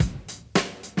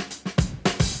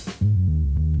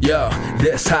Yo,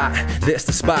 this hot, this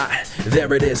the spot.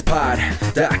 There it is,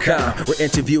 pod.com. We're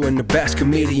interviewing the best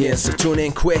comedians, so tune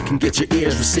in quick and get your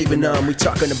ears receiving them. We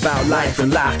talking about life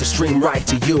and life to stream right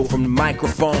to you, from the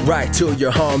microphone right to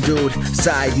your home, dude.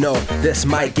 Side note, this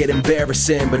might get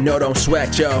embarrassing, but no, don't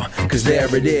sweat, yo, cause there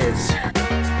it is.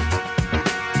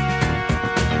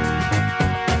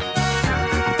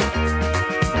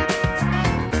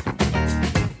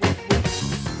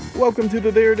 Welcome to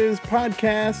the There It Is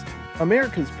podcast,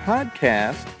 America's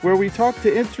podcast, where we talk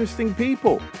to interesting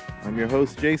people. I'm your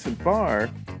host, Jason Farr.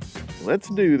 Let's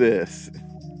do this.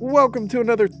 Welcome to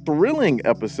another thrilling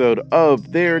episode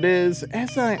of There It Is.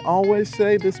 As I always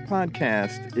say, this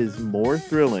podcast is more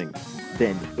thrilling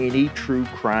than any true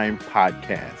crime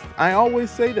podcast. I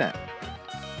always say that.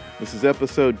 This is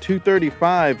episode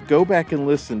 235. Go back and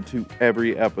listen to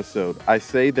every episode. I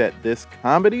say that this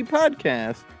comedy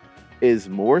podcast is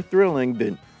more thrilling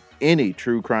than any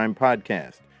true crime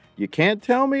podcast. You can't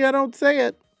tell me I don't say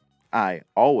it. I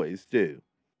always do.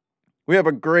 We have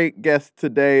a great guest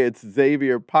today. It's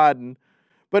Xavier Podden.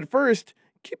 But first,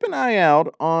 keep an eye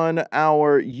out on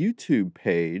our YouTube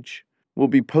page. We'll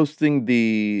be posting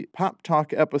the Pop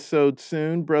Talk episode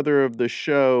soon. Brother of the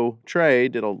show, Trey,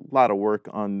 did a lot of work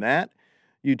on that.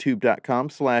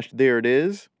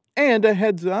 YouTube.com/thereitis. And a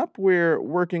heads up, we're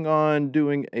working on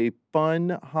doing a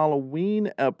fun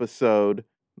Halloween episode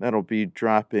that'll be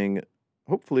dropping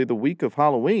hopefully the week of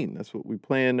Halloween. That's what we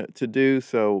plan to do.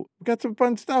 So we've got some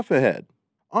fun stuff ahead.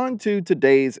 On to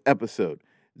today's episode.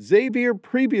 Xavier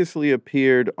previously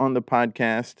appeared on the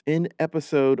podcast in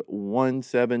episode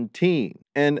 117.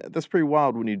 And that's pretty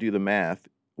wild when you do the math.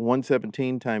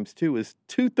 117 times 2 is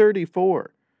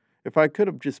 234. If I could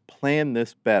have just planned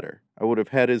this better, I would have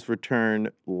had his return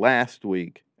last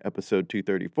week, episode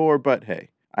 234, but hey,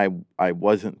 I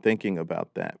wasn't thinking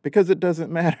about that because it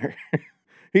doesn't matter.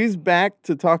 He's back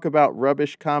to talk about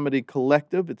Rubbish Comedy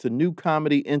Collective. It's a new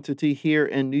comedy entity here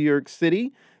in New York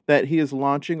City that he is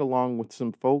launching along with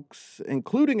some folks,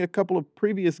 including a couple of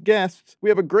previous guests. We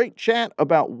have a great chat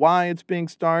about why it's being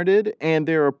started and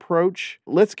their approach.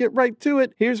 Let's get right to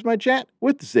it. Here's my chat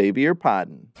with Xavier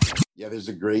Podden. Yeah, there's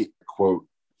a great quote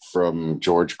from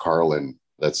George Carlin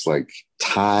that's like,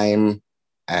 time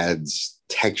adds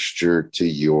texture to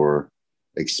your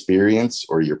experience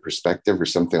or your perspective or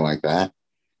something like that.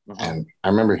 Mm-hmm. And I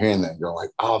remember hearing that and going like,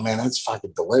 oh man, that's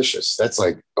fucking delicious. That's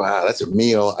like, wow, that's a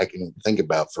meal I can think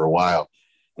about for a while.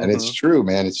 And It's true,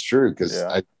 man. It's true. Because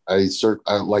I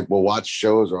like will watch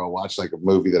shows or I'll watch like a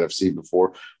movie that I've seen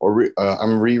before, or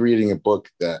I'm rereading a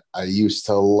book that I used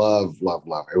to love.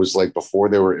 It was like before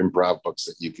there were improv books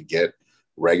that you could get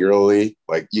regularly.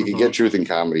 Like you could get Truth and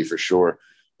Comedy for sure,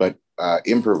 but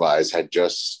Improvise had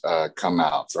just come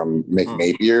out from Mick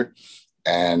Napier,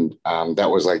 and that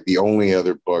was like the only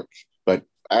other book. But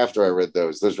after I read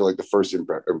those were like the first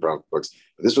improv books.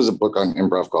 But this was a book on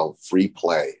improv called Free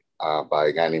Play by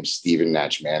a guy named Steven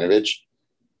Nachmanovich.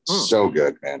 So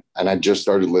good, man. And I just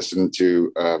started listening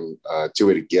to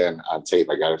it again on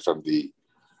tape. I got it from the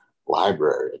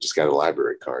library. I just got a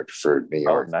library card for New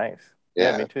York. Oh, nice.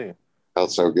 Yeah, me too.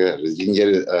 Felt so good. You can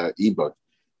get an ebook.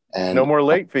 And no more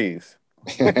late fees.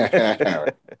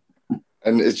 And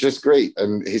it's just great.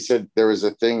 And he said there was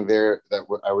a thing there that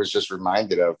I was just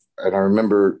reminded of. And I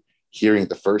remember hearing it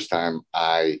the first time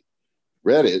I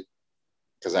read it,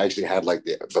 because I actually had like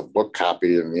the book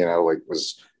copy and, like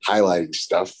was highlighting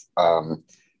stuff.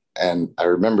 And I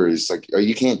remember it's like, oh,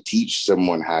 you can't teach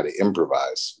someone how to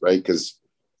improvise, right? Because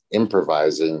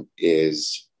improvising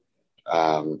is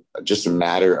just a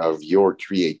matter of your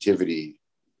creativity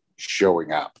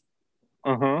showing up.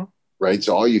 Right?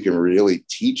 So all you can really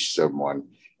teach someone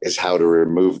is how to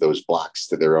remove those blocks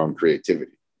to their own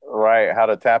creativity. Right. How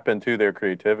to tap into their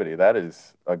creativity. That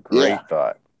is a great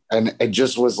thought. And it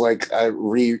just was like, I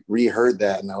reheard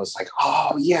that and I was like,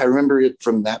 oh yeah, I remember it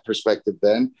from that perspective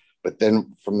then. But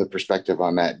then from the perspective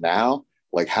on that now,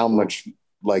 like how much,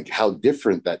 like how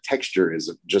different that texture is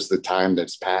of just the time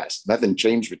that's passed. Nothing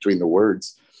changed between the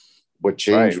words. What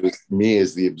changed was me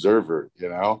as the observer,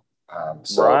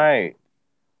 Right.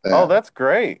 Oh, that's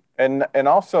great. And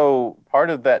also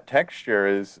part of that texture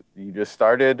is you just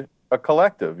started a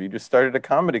collective. You just started a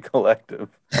comedy collective.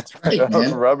 That's right,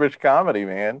 man. Rubbish Comedy,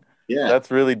 man. Yeah.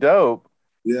 That's really dope.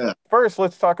 Yeah. First,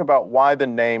 let's talk about why the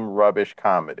name Rubbish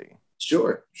Comedy.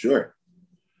 Sure.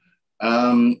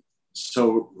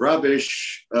 So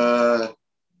Rubbish,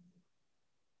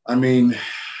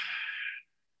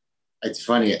 it's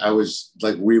funny. I was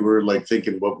like, we were like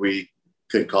thinking what we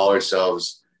could call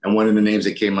ourselves. And one of the names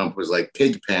that came up was like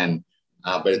Pigpen.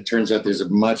 But it turns out there's a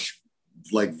much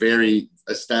like very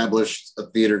established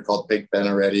theater called Pigpen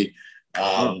already.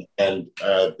 And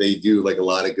they do like a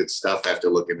lot of good stuff after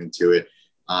looking into it.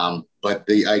 But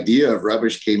the idea of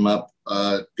rubbish came up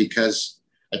because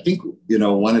I think,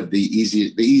 one of the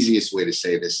easiest way to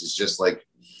say this is just like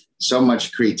so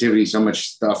much creativity, so much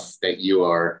stuff that you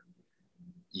are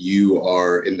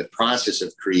in the process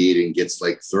of creating gets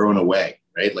like thrown away,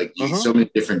 right? Like so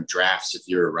many different drafts if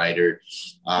you're a writer,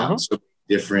 so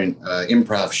different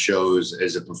improv shows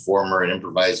as a performer and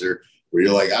improviser where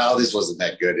you're like, oh, this wasn't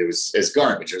that good. It's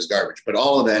garbage. It was garbage. But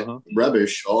all of that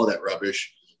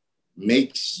rubbish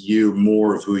makes you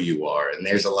more of who you are. And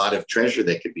there's a lot of treasure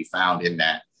that could be found in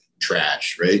that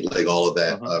trash, right? Like all of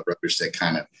that rubbish that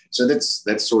kind of, so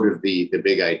that's sort of the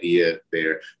big idea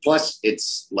there. Plus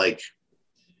it's like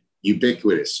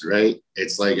ubiquitous, right?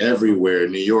 It's like everywhere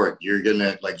in New York, you're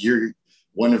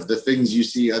one of the things you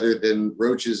see other than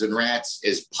roaches and rats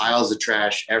is piles of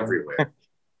trash everywhere,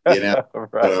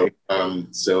 Right.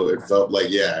 So it felt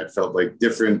like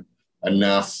different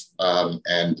enough,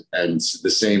 and the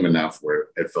same enough where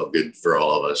it felt good for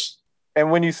all of us. And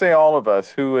when you say all of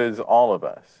us, who is all of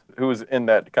us? Who is in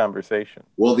that conversation?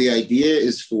 Well, the idea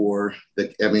is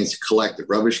it's a collective,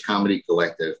 Rubbish Comedy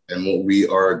Collective. And what we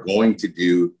are going to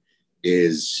do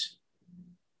is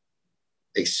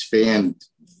expand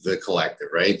the collective,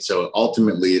 right? So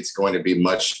ultimately it's going to be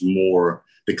much more.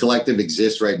 The collective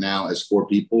exists right now as 4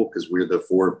 people because we're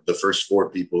the first 4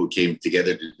 people who came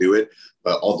together to do it.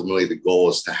 But ultimately the goal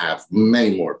is to have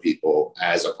many more people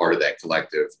as a part of that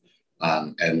collective,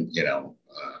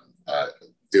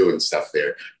 doing stuff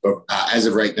there. But as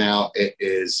of right now, it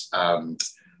is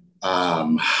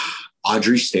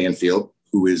Audrey Stanfield,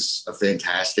 who is a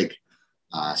fantastic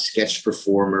sketch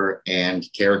performer and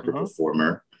character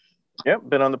performer. Yep,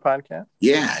 been on the podcast.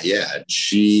 Yeah.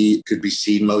 She could be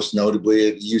seen most notably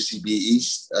at UCB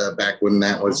East back when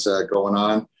that was going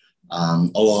on,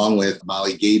 along with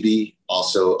Molly Gaby,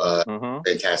 also a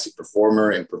fantastic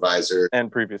performer, improviser.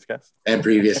 And previous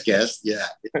guest, yeah.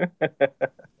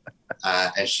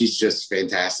 And she's just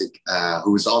fantastic,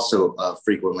 who is also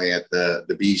frequently at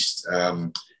the Beast,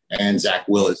 and Zach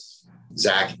Willis.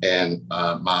 Zach and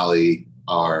Molly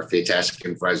are fantastic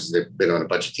improvisers. They've been on a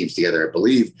bunch of teams together, I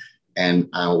believe. And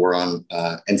we're on,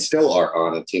 and still are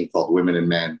on, a team called Women and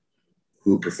Men,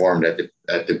 who performed at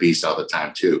the Beast all the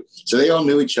time too. So they all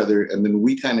knew each other, and then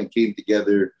we kind of came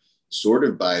together, sort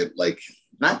of by like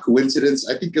not coincidence.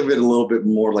 I think of it a little bit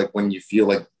more like when you feel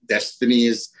like destiny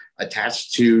is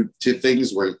attached to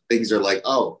things, where things are like,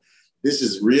 oh, this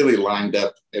is really lined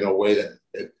up in a way that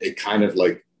it kind of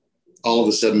like all of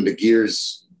a sudden the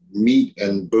gears meet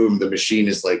and boom, the machine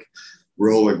is like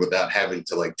rolling without having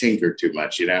to like tinker too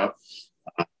much,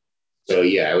 So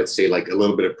yeah, I would say like a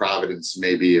little bit of providence,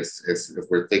 maybe if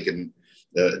we're thinking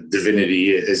the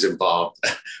divinity is involved.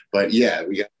 But yeah,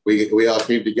 we all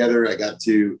came together. I got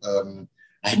to,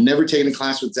 I had never taken a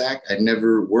class with Zach. I'd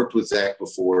never worked with Zach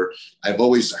before. I've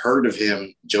always heard of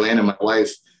him. Joanna, my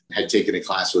wife, had taken a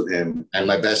class with him, and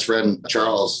my best friend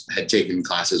Charles had taken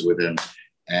classes with him,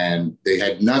 and they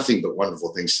had nothing but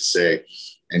wonderful things to say.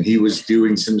 And he was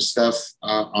doing some stuff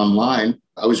online.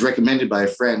 I was recommended by a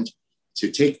friend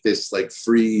to take this like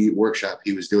free workshop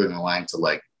he was doing online to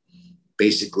like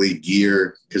basically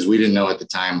gear, because we didn't know at the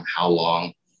time how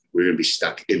long we were going to be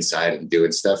stuck inside and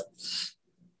doing stuff.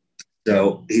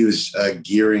 So he was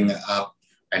gearing up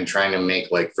and trying to make,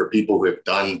 like, for people who have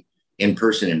done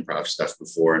in-person improv stuff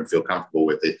before and feel comfortable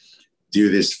with it,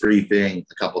 do this free thing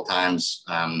a couple times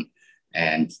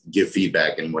and give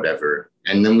feedback and whatever.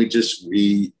 And then we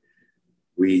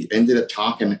ended up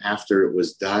talking after it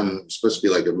was done. It was supposed to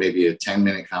be like maybe a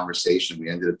 10-minute conversation.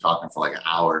 We ended up talking for like an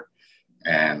hour,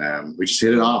 and we just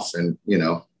hit it off. And,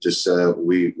 just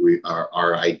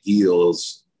our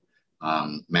ideals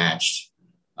matched.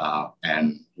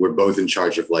 And we're both in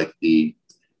charge of like the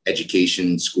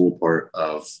education school part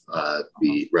of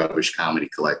the Rubbish Comedy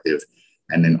Collective.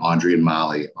 And then Audrey and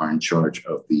Molly are in charge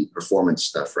of the performance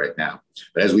stuff right now.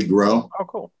 But as we grow,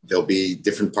 cool, there'll be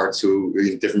different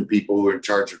different people who are in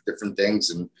charge of different things.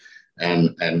 And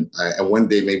one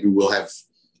day maybe we'll have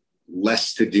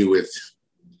less to do with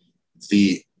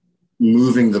the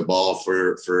moving the ball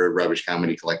for Rubbish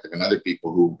Comedy Collective, and other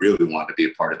people who really want to be a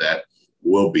part of that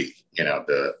will be,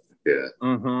 the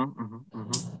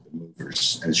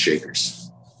movers and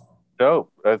shakers.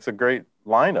 Dope. That's a great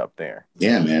lineup there.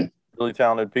 Yeah, man. Really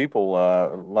talented people,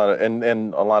 a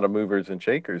lot of movers and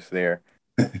shakers there.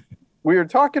 We were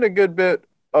talking a good bit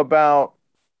about,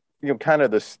 kind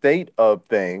of the state of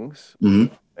things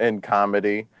in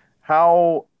comedy.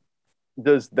 How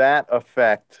does that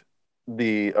affect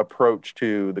the approach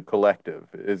to the collective?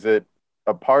 Is it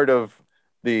a part of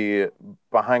the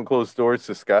behind closed doors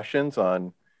discussions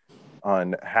on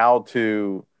how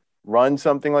to run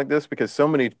something like this? Because so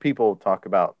many people talk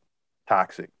about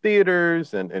toxic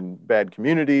theaters and bad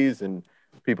communities, and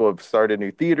people have started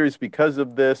new theaters because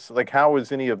of this. Like, how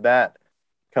is any of that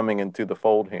coming into the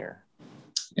fold here?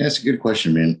 Yeah, that's a good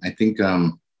question, man. I think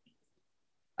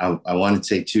I want to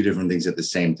say two different things at the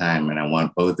same time, and I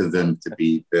want both of them to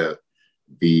be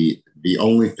the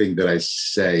only thing that I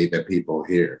say that people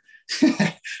hear.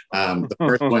 The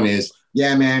first one is,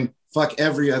 yeah, man, fuck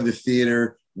every other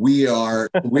theater.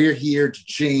 We're here to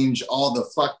change all the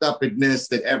fucked upness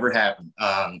that ever happened.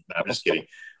 No, I'm just kidding.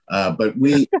 But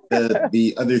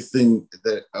the other thing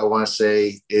that I want to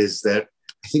say is that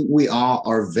I think we all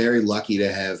are very lucky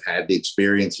to have had the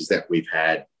experiences that we've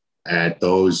had at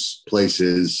those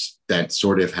places that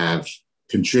sort of have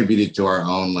contributed to our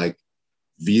own like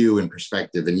view and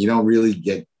perspective. And you don't really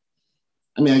get,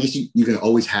 I mean, I guess you can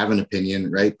always have an opinion,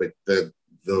 right? But the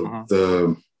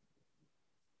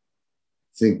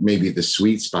I think maybe the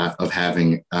sweet spot of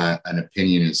having an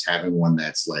opinion is having one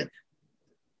that's like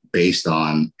based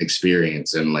on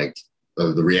experience and like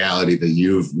the reality that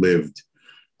you've lived.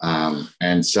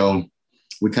 And so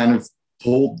we kind of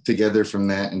pulled together from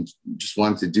that and just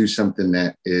wanted to do something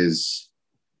that is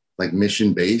like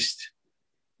mission based,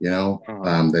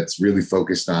 that's really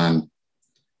focused on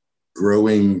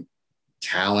growing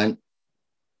talent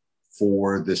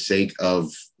for the sake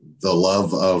of the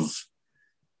love of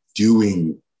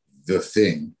doing the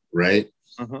thing, right?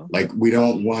 Like we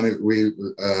don't want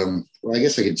to, well, I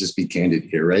guess I could just be candid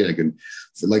here, right? I can,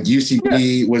 like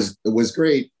UCB was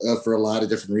great for a lot of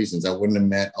different reasons. I wouldn't have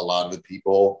met a lot of the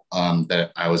people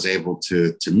that I was able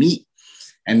to meet,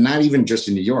 and not even just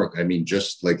in New York. I mean,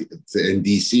 just like in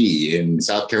DC, in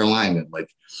South Carolina. Like,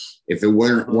 if it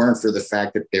weren't for the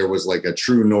fact that there was like a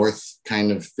true north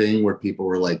kind of thing where people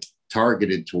were like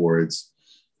targeted towards,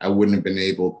 I wouldn't have been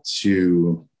able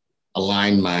to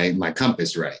align my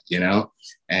compass right,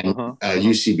 and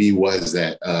UCB was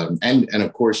that, and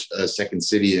of course Second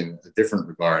City in a different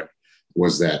regard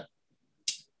was that,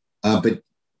 but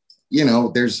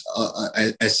there's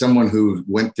as someone who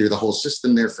went through the whole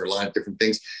system there for a lot of different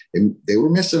things, and they were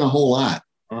missing a whole lot.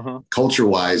 Culture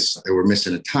wise, they were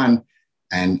missing a ton,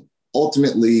 and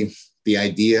ultimately the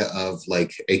idea of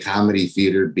like a comedy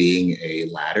theater being a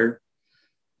ladder,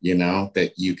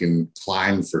 that you can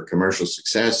climb for commercial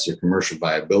success or commercial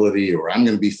viability, or I'm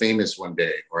going to be famous one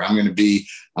day, or I'm going to be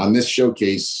on this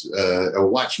showcase,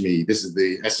 watch me. This is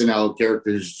the SNL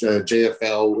characters,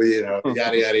 JFL,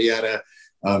 yada, yada,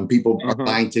 yada. People are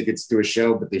buying tickets to a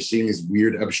show, but they're seeing these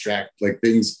weird, abstract like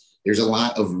things. There's a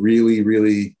lot of really,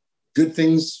 really good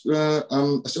things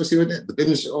associated with it, but then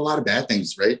there's a lot of bad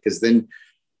things, right? Because then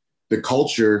the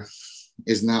culture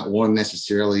is not one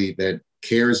necessarily that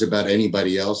cares about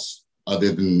anybody else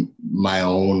other than my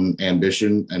own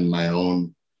ambition and my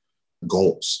own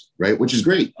goals, right? Which is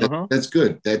great. That's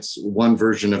good. That's one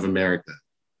version of America,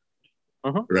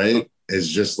 right? It's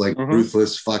just like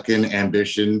ruthless fucking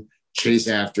ambition, chase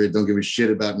after it, don't give a shit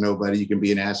about nobody. You can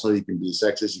be an asshole, you can be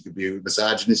sexist, you can be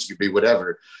misogynist, you can be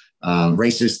whatever,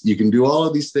 racist. You can do all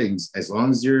of these things as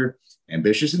long as you're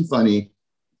ambitious and funny.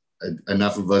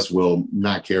 Enough of us will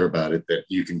not care about it that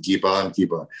you can keep on.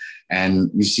 And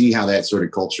you see how that sort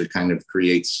of culture kind of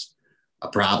creates a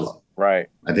problem. Right.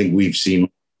 I think we've seen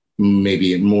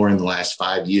maybe more in the last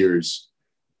 5 years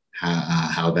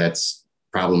how that's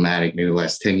problematic, maybe the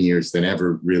last 10 years than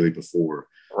ever really before.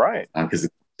 Right. Because the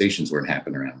conversations weren't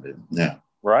happening around it. Yeah.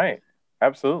 Right.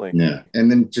 Absolutely. Yeah. And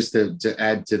then just to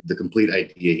add to the complete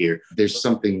idea here, there's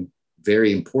something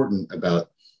very important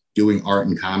about doing art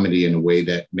and comedy in a way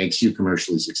that makes you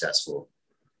commercially successful,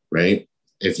 right?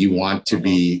 If you want to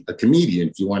be a comedian,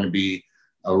 if you want to be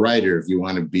a writer, if you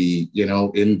want to be,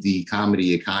 in the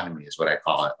comedy economy is what I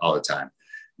call it all the time.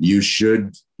 You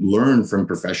should learn from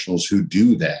professionals who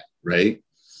do that, right?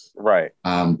 Right.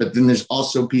 But then there's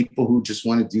also people who just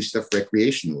want to do stuff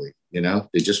recreationally,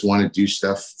 they just want to do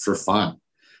stuff for fun.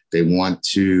 They want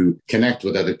to connect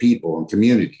with other people and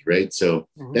community, right? So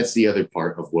that's the other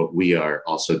part of what we are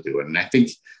also doing. And I think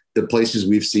the places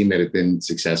we've seen that have been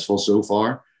successful so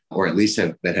far, or at least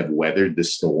have weathered the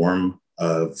storm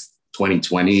of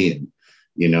 2020 and,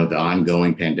 the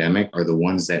ongoing pandemic, are the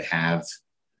ones that have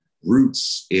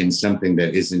roots in something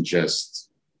that isn't just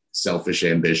selfish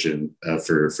ambition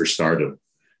for stardom,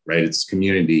 right? It's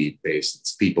community based.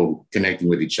 It's people connecting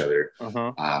with each other.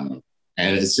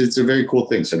 And it's a very cool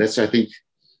thing. So I think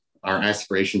our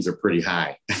aspirations are pretty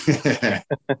high.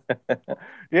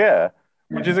 Yeah,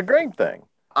 which is a great thing.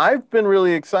 I've been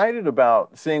really excited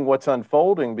about seeing what's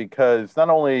unfolding because not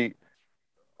only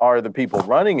are the people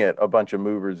running it a bunch of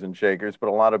movers and shakers, but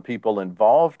a lot of people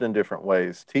involved in different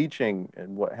ways, teaching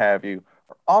and what have you,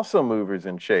 are also movers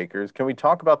and shakers. Can we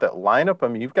talk about that lineup? I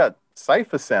mean, you've got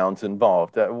Cypher Sounds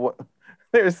involved.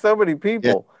 There's so many Yeah,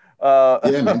 people.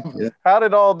 yeah, man. Yeah. How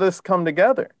did all this come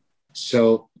together?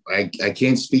 So I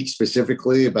can't speak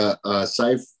specifically about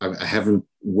Saif. I haven't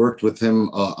worked with him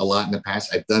a lot in the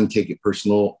past. I've done Take It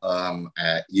Personal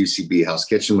at UCB House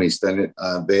Kitchen when he's done it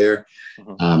there.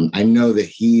 I know that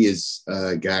he has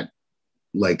got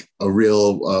like a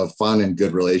real fun and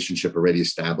good relationship already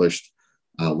established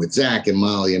with Zach and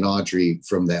Molly and Audrey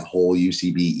from that whole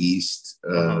UCB East,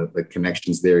 the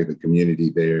connections there, the community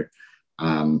there.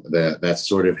 That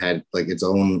sort of had like its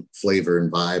own flavor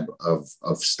and vibe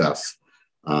of stuff.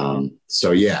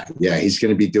 So yeah, he's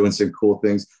going to be doing some cool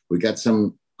things. We got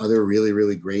some other really,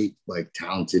 really great, like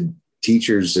talented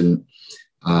teachers. And,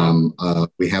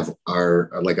 we have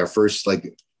our first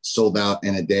like sold out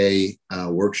in a day,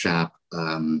 workshop,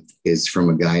 is from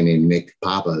a guy named Nick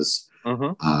Papas.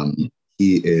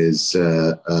 He is,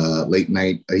 late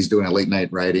night. He's doing a late night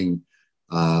writing,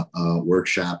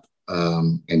 workshop.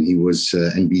 And he was,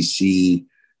 NBC,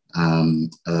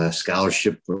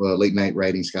 scholarship, late night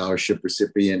writing scholarship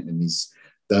recipient, and he's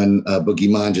done Boogie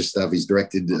Manja stuff. He's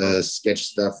directed sketch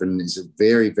stuff, and he's a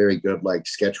very, very good like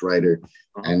sketch writer.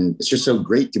 And it's just so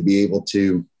great to be able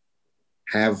to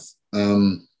have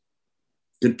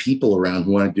good people around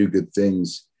who want to do good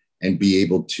things and be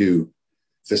able to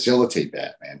facilitate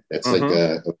that, man. That's like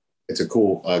it's a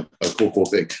cool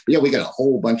thing. But yeah, we got a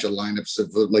whole bunch of lineups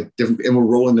of like different, and we're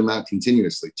rolling them out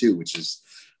continuously too, which is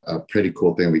a pretty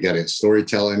cool thing. We got a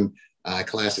storytelling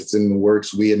class that's in the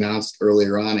works. We announced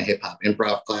earlier on a hip hop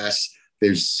improv class.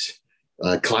 There's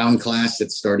a clown class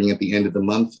that's starting at the end of the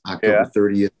month, October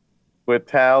 30th. With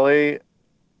Tally.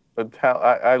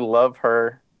 I love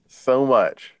her so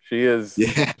much. She's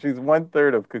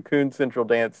 1/3 of Cocoon Central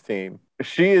Dance Team.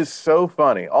 She is so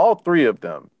funny. All three of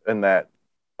them in that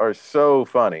are so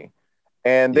funny,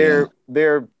 and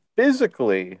they're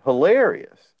physically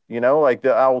hilarious. You know, like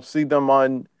I'll see them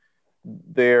on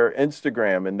their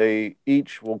Instagram, and they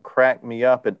each will crack me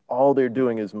up, and all they're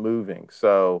doing is moving.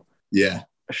 So yeah,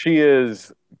 she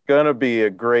is gonna be a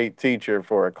great teacher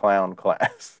for a clown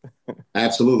class.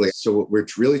 Absolutely. So what we're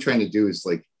really trying to do is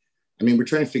like, I mean, we're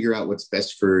trying to figure out what's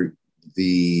best for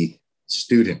the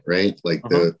student, right? Like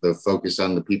the focus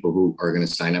on the people who are going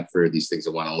to sign up for these things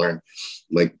and want to learn.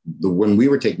 Like when we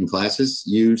were taking classes,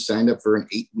 you signed up for an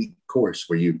 8-week course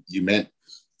where you met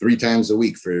 3 times a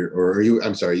week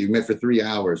you met for 3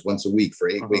 hours once a week for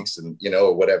 8 weeks, and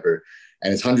whatever.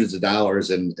 And it's hundreds of dollars,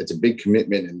 and it's a big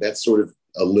commitment. And that's sort of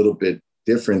a little bit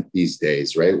different these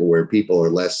days, right? Where people are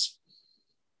less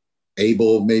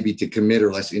able maybe to commit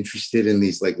or less interested in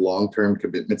these like long-term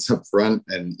commitments up front,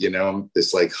 and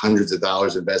this like hundreds of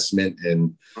dollars investment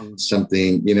in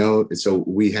something, so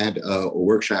we had a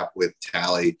workshop with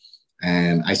Tally,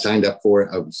 and I signed up for it.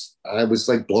 I was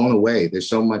like blown away. There's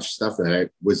so much stuff that I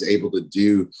was able to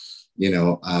do,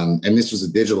 and this was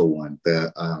a digital one,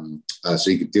 so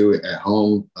you could do it at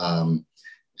home,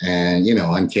 and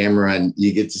on camera, and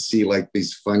you get to see like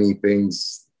these funny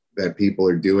things that people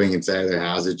are doing inside of their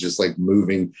houses, just like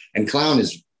moving. And clown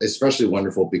is especially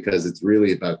wonderful because it's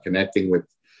really about connecting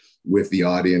with the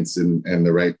audience and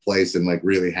the right place, and like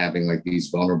really having like these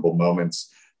vulnerable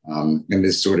moments, and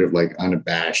this sort of like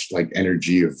unabashed like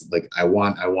energy of like I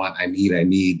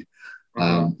need,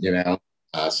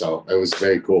 so it was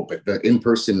very cool. But the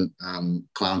in-person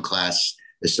clown class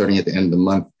is starting at the end of the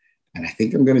month, and I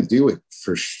think I'm going to do it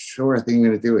for sure. I think I'm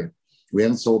going to do it. We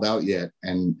haven't sold out yet,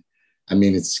 and I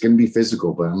mean, it's going to be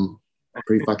physical, but I'm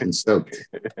pretty fucking stoked.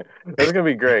 That's going to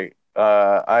be great.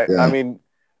 I mean,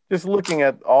 just looking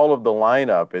at all of the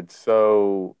lineup, it's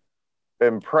so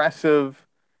impressive.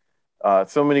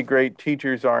 So many great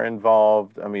teachers are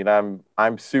involved. I mean,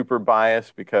 I'm super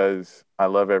biased because I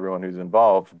love everyone who's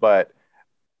involved, but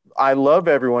I love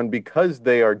everyone because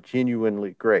they are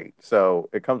genuinely great. So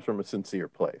it comes from a sincere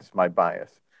place, my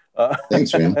bias.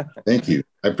 Thanks, man. Thank you.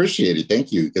 I appreciate it.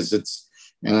 Thank you. Because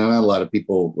and I know a lot of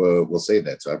people will say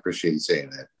that, so I appreciate you saying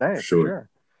that. Thanks, for sure.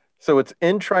 So it's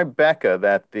in Tribeca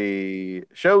that the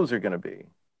shows are going to be.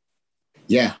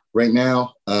 Yeah, right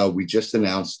now we just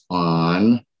announced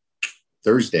on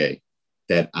Thursday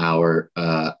that our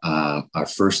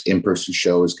first in-person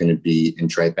show is going to be in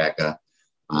Tribeca,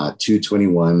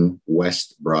 221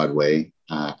 West Broadway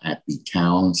at the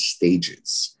Town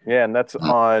Stages. Yeah, and that's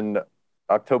on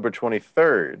October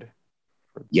 23rd.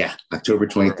 Yeah, October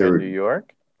 23rd. In New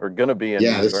York? Or going to be in New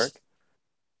York?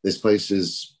 This place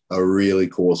is a really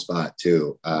cool spot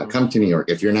too. Come to New York.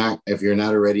 If you're not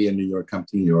already in New York, come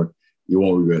to New York. You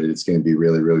won't regret it. It's going to be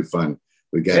really, really fun.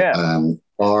 We got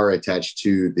bar attached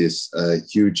to this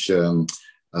huge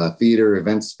theater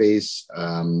event space.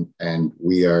 And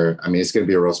we are, I mean, it's going to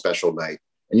be a real special night.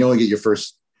 And you only get your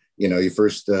first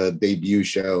debut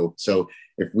show. So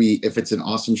if it's an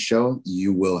awesome show,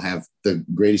 you will have the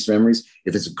greatest memories.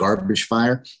 If it's a garbage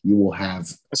fire, you will have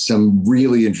some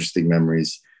really interesting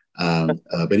memories.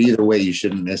 But either way, you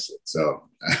shouldn't miss it. So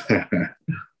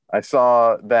I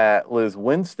saw that Liz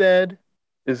Winstead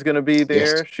is going to be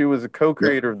there. Yes. She was a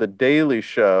co-creator of The Daily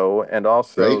Show and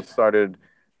also started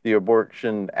the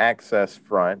Abortion Access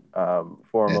Front,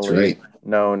 formerly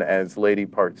known as Lady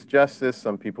Parts Justice.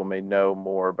 Some people may know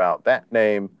more about that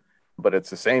name, but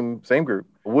it's the same group.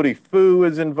 Woody Fu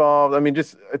is involved. I mean,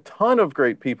 just a ton of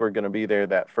great people are going to be there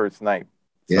that first night.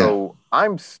 So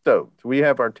I'm stoked. We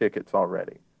have our tickets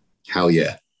already. Hell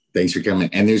yeah. Thanks for coming.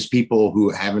 And there's people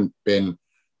who haven't been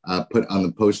put on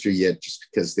the poster yet, just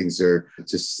because things are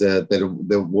just there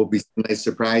will be some nice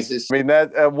surprises. I mean,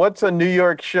 that what's a New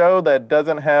York show that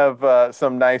doesn't have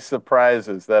some nice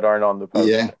surprises that aren't on the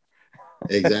poster? Yeah,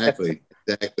 exactly.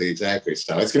 So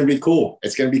it's going to be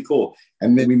cool.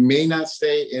 And then we may not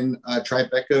stay in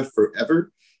Tribeca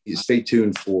forever. You stay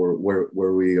tuned for where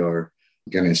we are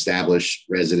going to establish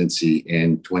residency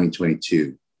in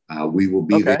 2022. We will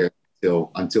be there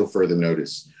until further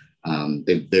notice.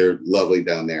 They're lovely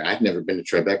down there. I've never been to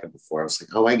Tribeca before. I was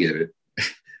like, oh, I get it.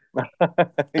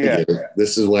 Get it.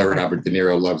 This is why Robert De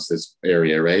Niro loves this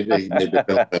area, right? They built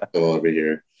that over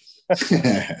here.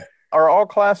 Are all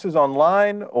classes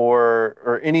online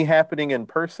or any happening in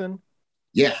person?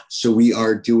 Yeah, so we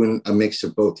are doing a mix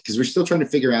of both because we're still trying to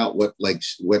figure out what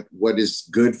is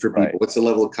good for people. Right. What's the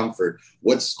level of comfort?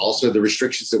 What's also the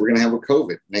restrictions that we're going to have with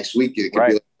COVID next week? It could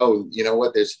be like, oh, you know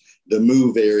what? There's the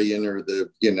Mu variant or the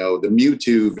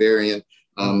Mewtwo variant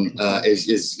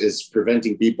is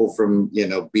preventing people from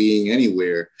being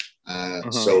anywhere.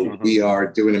 So we are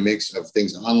doing a mix of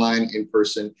things online, in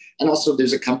person, and also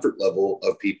there's a comfort level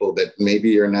of people that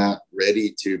maybe are not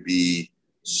ready to be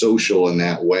social in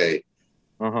that way.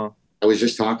 I was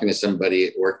just talking to somebody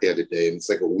at work the other day, and it's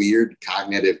like a weird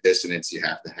cognitive dissonance you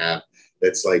have to have.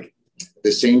 That's like at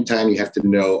the same time you have to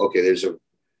know, okay, there's a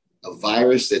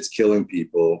virus that's killing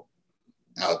people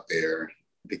out there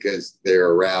because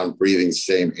they're around breathing the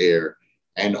same air.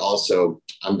 And also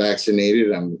I'm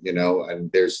vaccinated, and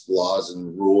there's laws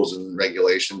and rules and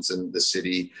regulations in the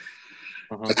city.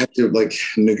 I have to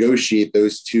negotiate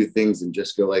those two things and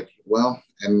just go well,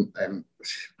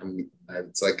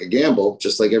 it's like a gamble,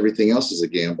 just like everything else is a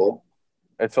gamble.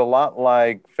 It's a lot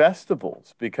like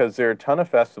festivals, because there are a ton of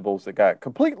festivals that got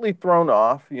completely thrown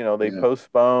off. They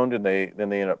postponed and then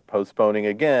they end up postponing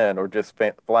again or just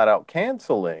flat out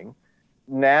canceling.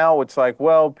 Now it's like,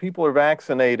 well, people are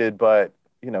vaccinated, but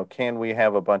can we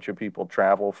have a bunch of people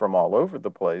travel from all over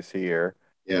the place here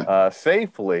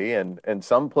safely? And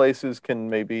some places can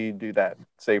maybe do that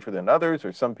safer than others,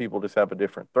 or some people just have a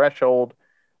different threshold.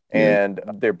 And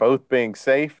they're both being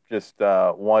safe. Just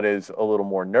one is a little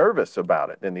more nervous about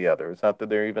it than the other. It's not that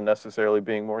they're even necessarily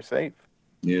being more safe.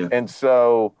 Yeah. And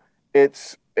so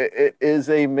it is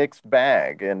a mixed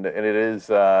bag, and it is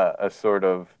a sort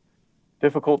of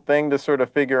difficult thing to sort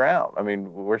of figure out. I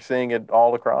mean, we're seeing it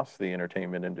all across the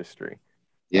entertainment industry.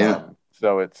 Yeah.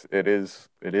 So it is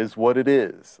what it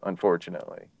is,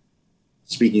 unfortunately.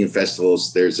 Speaking of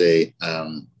festivals, there's the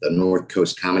North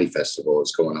Coast Comedy Festival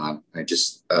is going on. I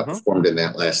just performed in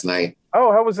that last night.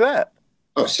 Oh, how was that?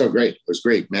 Oh, so great. It was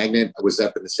great. Magnet was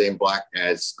up in the same block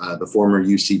as the former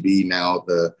UCB, now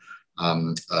the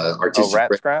artistic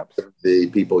Rat Scraps? The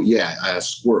people,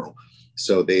 Squirrel.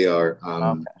 So they are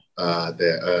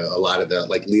a lot of the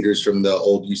leaders from the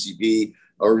old UCB,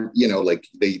 or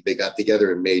they got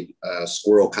together and made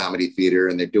Squirrel Comedy Theater,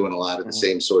 and they're doing a lot of the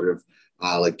same sort of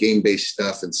game-based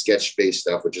stuff and sketch-based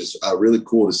stuff, which is really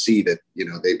cool to see that,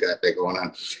 they've got that going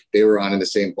on. They were on in the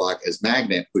same block as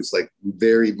Magnet, who's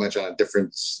very much on a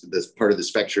different this part of the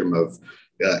spectrum of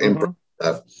improv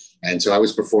stuff. And so I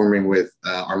was performing with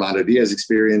Armando Diaz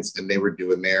Experience, and they were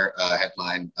doing their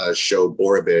headline show,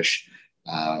 Borobish.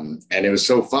 And it was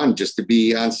so fun just to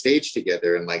be on stage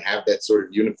together and have that sort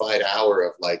of unified hour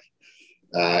of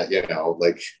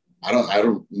I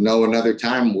don't know another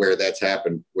time where that's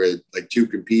happened, where two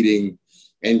competing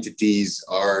entities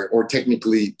or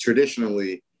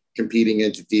traditionally competing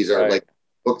entities are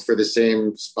booked for the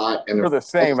same spot and for the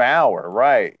same hour.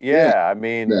 Right. Yeah. I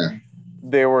mean,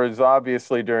 there was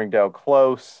obviously during Del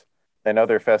Close and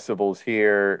other festivals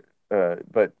here,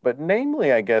 but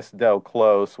namely, I guess Del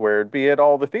Close, where it'd be at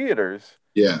all the theaters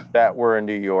Yeah. that were in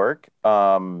New York,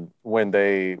 when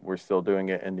they were still doing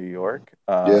it in New York.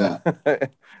 Yeah.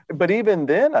 But even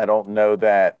then, I don't know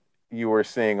that you were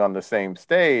seeing on the same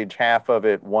stage, half of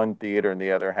it one theater and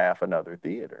the other half another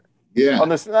theater. On Yeah.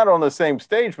 this, not on the same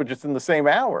stage, but just in the same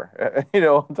hour,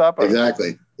 on top of it.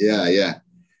 Exactly. Yeah. Yeah.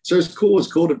 So it's cool.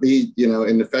 It's cool to be,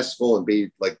 in the festival and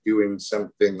be like doing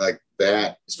something like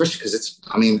that, especially because it's,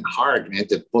 I mean, hard, man,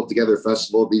 to put together a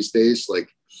festival these days. Like,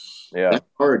 Yeah. that's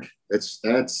hard. That's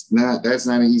not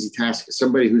an easy task.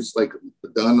 Somebody who's like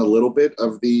done a little bit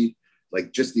of the,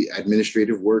 like, just the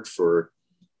administrative work for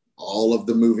all of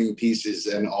the moving pieces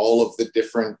and all of the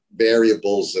different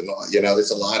variables, and there's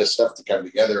a lot of stuff to come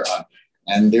together on,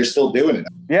 and they're still doing it.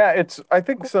 Yeah, I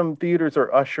think some theaters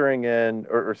are ushering in,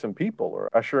 or some people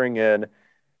are ushering in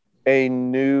a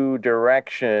new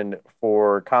direction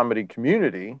for comedy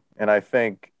community. And I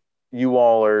think you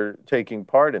all are taking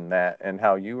part in that, and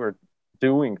how you are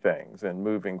doing things and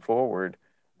moving forward,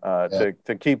 Yeah.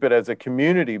 to keep it as a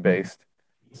community-based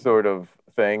sort of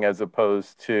thing, as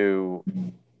opposed to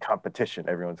competition,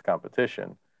 everyone's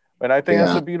competition. And I think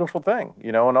that's Yeah. a beautiful thing.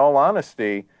 In all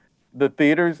honesty, the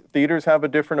theaters have a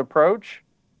different approach,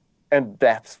 and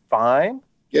that's fine.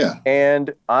 Yeah.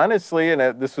 And honestly,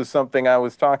 and this was something I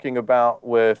was talking about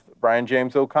with Brian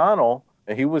James O'Connell,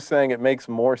 and he was saying it makes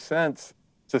more sense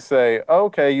to say,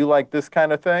 okay, you like this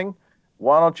kind of thing?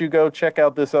 Why don't you go check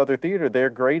out this other theater?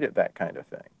 They're great at that kind of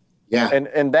thing. Yeah.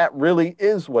 And that really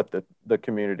is what the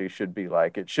community should be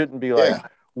like. It shouldn't be like, Yeah.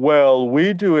 well,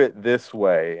 we do it this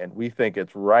way and we think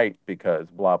it's right because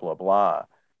blah, blah, blah.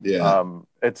 Yeah.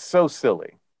 It's so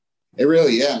silly. It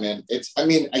really, yeah, man. It's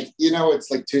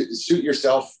like to suit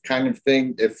yourself kind of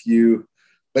thing. I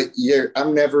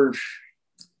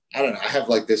don't know. I have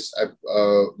like this.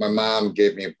 My mom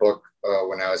gave me a book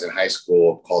when I was in high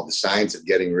school called The Science of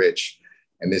Getting Rich.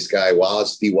 And this guy,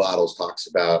 Wallace D. Wattles, talks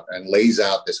about and lays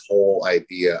out this whole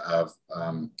idea of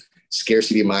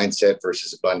scarcity mindset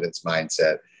versus abundance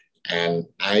mindset. And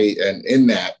in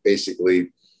that,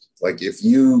 basically, like, if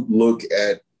you look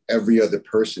at every other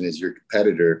person as your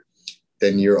competitor,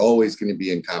 then you're always going to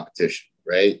be in competition,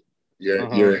 right?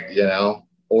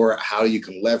 Or how you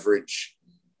can leverage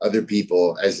other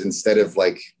people, as instead of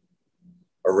like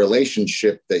a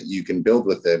relationship that you can build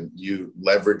with them, you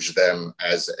leverage them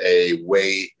as a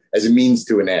means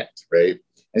to an end, right?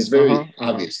 And it's very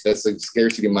obvious. That's like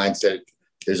scarcity mindset.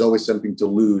 There's always something to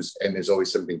lose and there's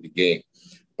always something to gain.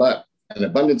 But an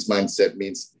abundance mindset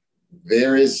means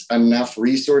there is enough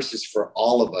resources for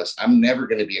all of us. I'm never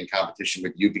going to be in competition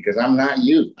with you because I'm not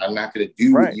you. I'm not going to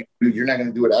do what you do. You're not going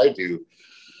to do what I do.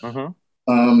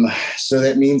 So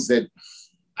that means that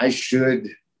I should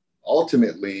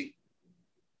ultimately,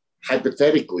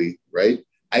 hypothetically, right,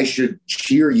 I should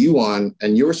cheer you on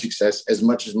and your success as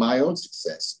much as my own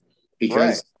success,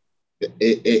 because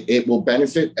it will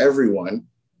benefit everyone.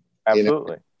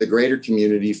 Absolutely. The greater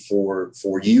community for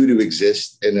you to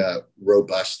exist in a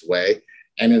robust way.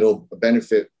 And it'll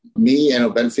benefit me and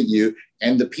it'll benefit you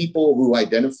and the people who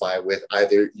identify with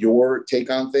either your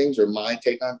take on things or my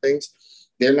take on things.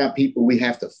 They're not people we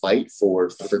have to fight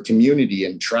for community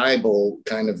and tribal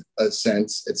kind of a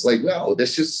sense. It's like, no,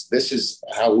 this is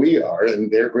how we are,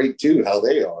 and they're great too, how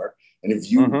they are. And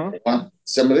if you want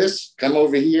some of this, come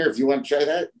over here. If you want to try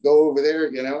that, go over there,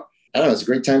 I don't know. It's a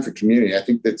great time for community. I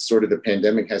think that sort of the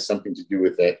pandemic has something to do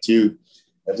with that too,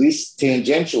 at least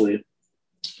tangentially,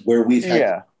 where we've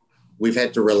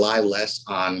had to rely less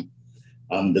on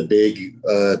the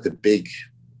big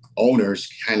owners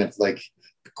kind of like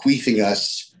bequeathing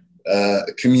us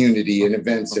community and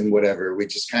events and whatever. We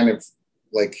just kind of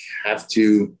like have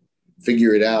to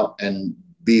figure it out and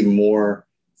be more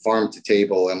farm to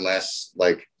table and less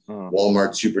like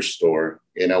Walmart superstore,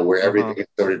 where everything is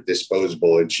sort of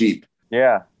disposable and cheap.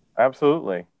 Yeah,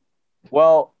 absolutely.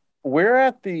 Well, we're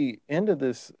at the end of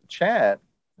this chat.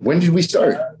 When did we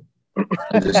start?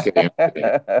 I'm just kidding.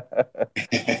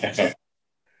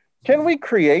 Can we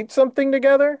create something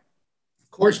together?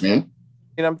 Of course, man.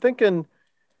 I'm thinking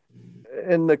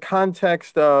in the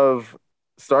context of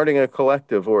starting a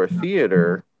collective or a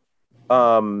theater,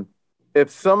 if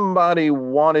somebody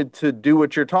wanted to do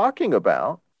what you're talking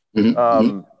about,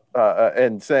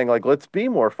 and saying like, let's be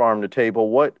more farm to table,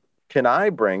 what can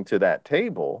I bring to that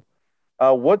table?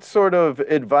 What sort of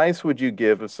advice would you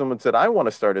give if someone said, I want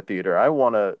to start a theater, I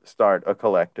want to start a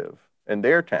collective in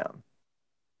their town?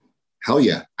 Hell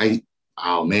yeah.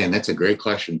 Oh man, that's a great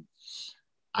question.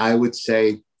 I would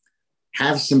say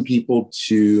have some people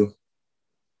to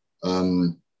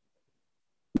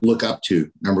look up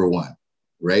to, number one,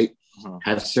 right?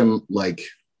 Have some like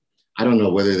I don't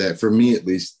know whether that, for me at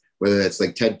least, whether that's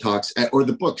like TED Talks or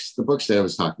the books that I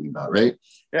was talking about, right?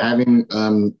 Yeah.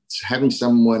 Having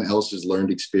someone else's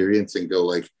learned experience and go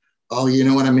like, oh, you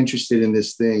know what, I'm interested in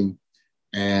this thing.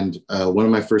 And one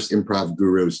of my first improv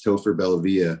gurus, Topher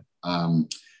Bellavia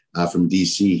from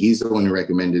DC, he's the one who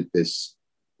recommended this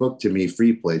book to me,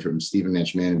 Free Play, from Stephen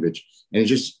Nachmanovich. And it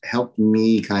just helped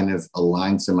me kind of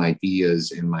align some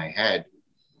ideas in my head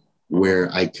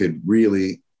where I could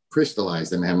really crystallize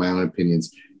them, have my own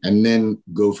opinions, and then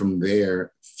go from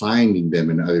there, finding them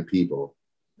in other people,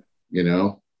 you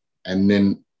know, and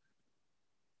then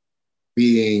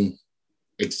being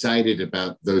excited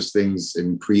about those things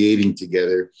and creating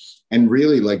together, and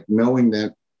really like knowing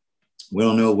that we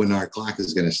don't know when our clock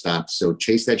is going to stop. So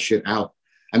chase that shit out.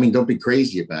 I mean, don't be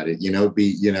crazy about it, you know,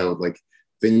 like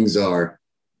things are,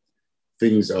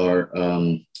 there's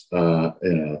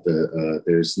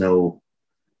no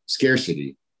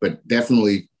scarcity, but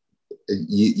definitely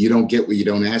you don't get what you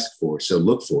don't ask for. So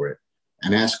look for it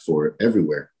and ask for it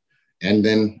everywhere. And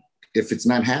then if it's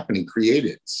not happening, create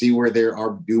it. See where there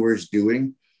are doers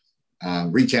doing.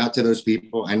 Reach out to those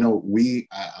people. I know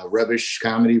Rubbish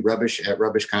Comedy,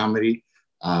 rubish@rubbishcomedy,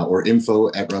 or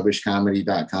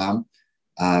info@rubbishcomedy.com.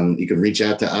 You can reach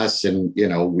out to us, and, you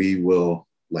know, we will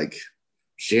like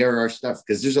share our stuff,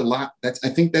 because there's a lot. I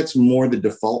think that's more the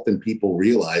default than people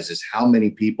realize, is how many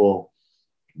people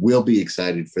will be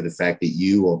excited for the fact that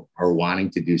you are wanting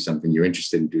to do something, you're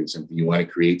interested in doing something, you want to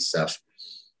create stuff.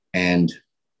 And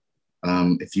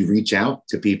if you reach out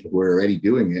to people who are already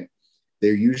doing it,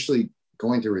 they're usually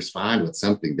going to respond with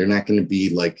something. They're not going to be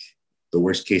like the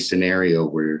worst case scenario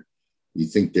where you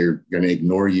think they're going to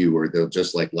ignore you, or they'll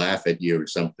just like laugh at you or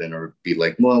something, or be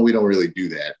like, well, we don't really do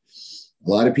that. A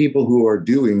lot of people who are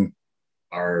doing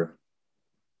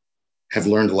have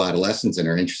learned a lot of lessons and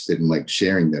are interested in like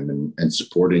sharing them and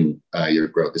supporting your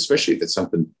growth, especially if it's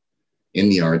something in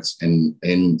the arts and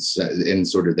in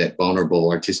sort of that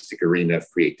vulnerable artistic arena of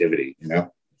creativity, you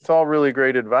know? It's all really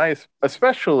great advice,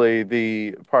 especially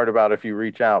the part about if you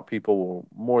reach out, people will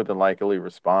more than likely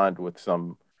respond with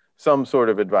some sort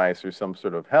of advice or some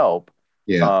sort of help.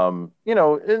 Yeah. You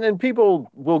know, and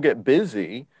people will get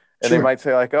busy, and Sure. They might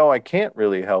say like, oh, I can't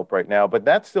really help right now, but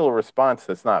that's still a response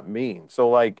that's not mean. So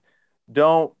like,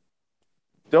 don't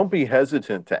be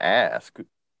hesitant to ask.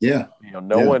 Yeah. You know,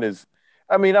 no one is,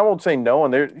 I mean, I won't say no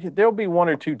one, there'll be one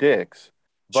or two dicks,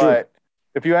 but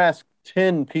if you ask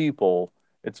 10 people,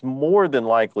 it's more than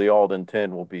likely all than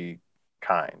 10 will be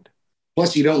kind.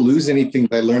 Plus, you don't lose anything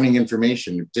by learning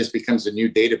information. It just becomes a new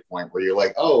data point where you're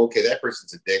like, oh, okay, that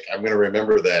person's a dick. I'm going to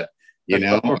remember that, you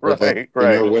know, right. You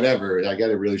know, whatever. I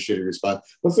got a really shitty response.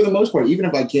 But for the most part, even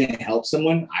if I can't help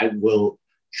someone, I will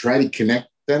try to connect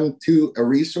them to a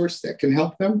resource that can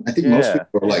help them. I think most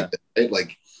people are like that, right?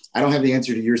 Like, I don't have the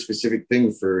answer to your specific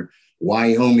thing for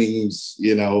Wyoming's,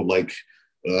 you know, like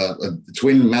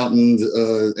Twin Mountains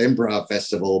Improv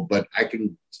Festival, but I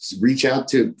can reach out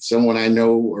to someone I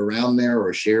know around there,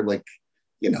 or share like,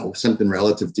 you know, something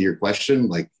relative to your question.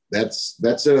 Like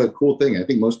that's a cool thing. I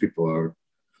think most people are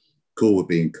cool with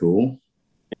being cool.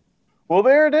 Well,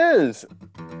 there it is.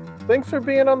 Thanks for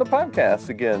being on the podcast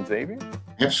again, Xavier.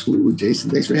 Absolutely, Jason.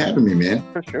 Thanks for having me, man.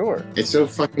 For sure. It's so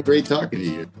fucking great talking to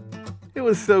you. It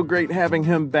was so great having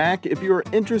him back. If you are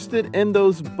interested in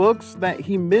those books that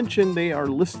he mentioned, they are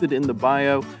listed in the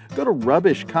bio. Go to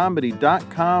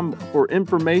rubbishcomedy.com for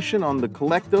information on the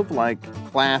collective, like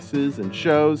classes and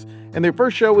shows. And their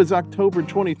first show is October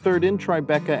 23rd in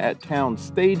Tribeca at Town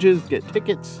Stages. Get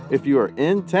tickets if you are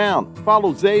in town.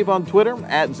 Follow Zave on Twitter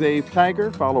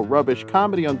 @ZaveTiger. Follow Rubbish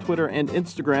Comedy on Twitter and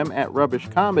Instagram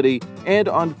 @RubbishComedy. And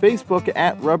on Facebook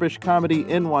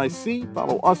 @RubbishComedyNYC.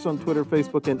 Follow us on Twitter,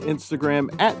 Facebook, and Instagram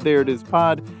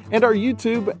 @ThereItIsPod. And our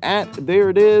YouTube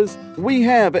 @ThereItIs. We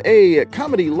have a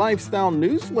comedy lifestyle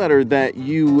newsletter that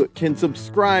you can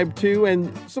subscribe to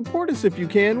and support us if you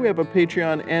can. We have a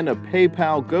Patreon and a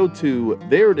PayPal. Go to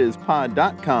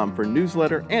ThereItIsPod.com for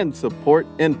newsletter and support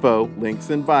info. Links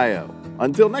in bio.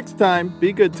 Until next time,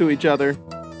 be good to each other.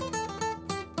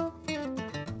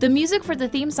 The music for the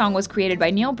theme song was created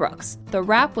by Neil Brooks. The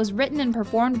rap was written and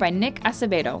performed by Nick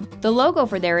Acevedo. The logo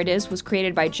for There It Is was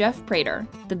created by Jeff Prater.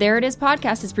 The There It Is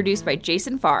podcast is produced by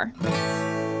Jason Farr.